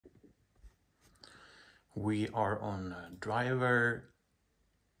We are on driver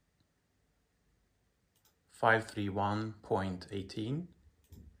 531.18.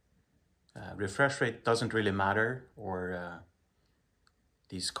 Refresh rate doesn't really matter, or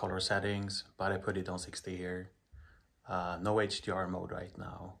these color settings, but I put it on 60 here. No HDR mode right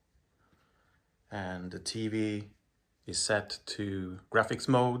now. And the TV is set to graphics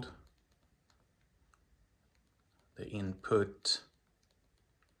mode. The input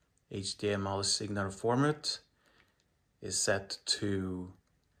HDMI signal format is set to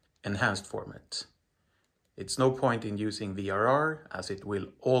enhanced format. It's no point in using VRR, as it will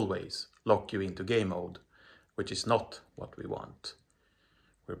always lock you into game mode, which is not what we want.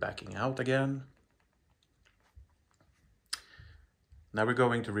 We're backing out again. Now we're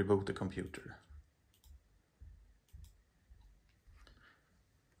going to reboot the computer.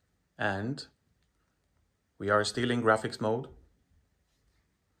 And we are still in graphics mode.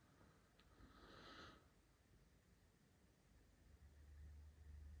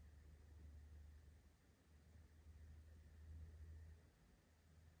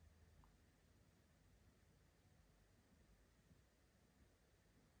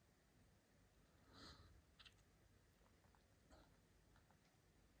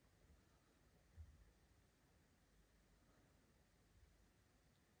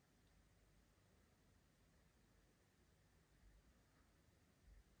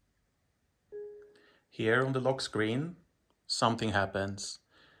 Here on the lock screen, something happens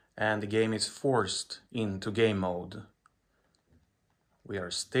and the game is forced into game mode. We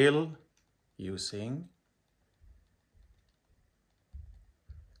are still using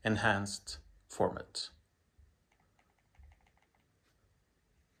enhanced format.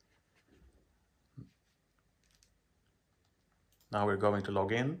 Now we're going to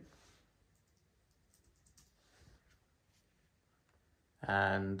log in.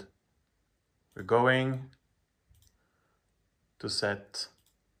 And we're going to set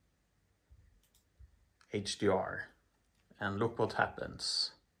HDR, and look what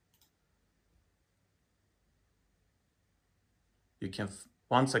happens. You can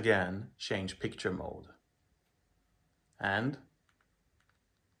once again change picture mode, and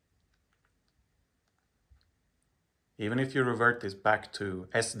even if you revert this back to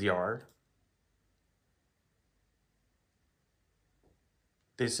SDR,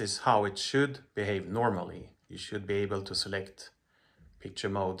 this is how it should behave normally. You should be able to select picture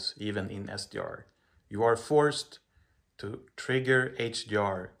modes even in SDR. You are forced to trigger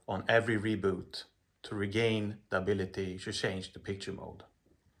HDR on every reboot to regain the ability to change the picture mode.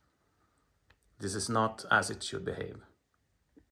 This is not as it should behave.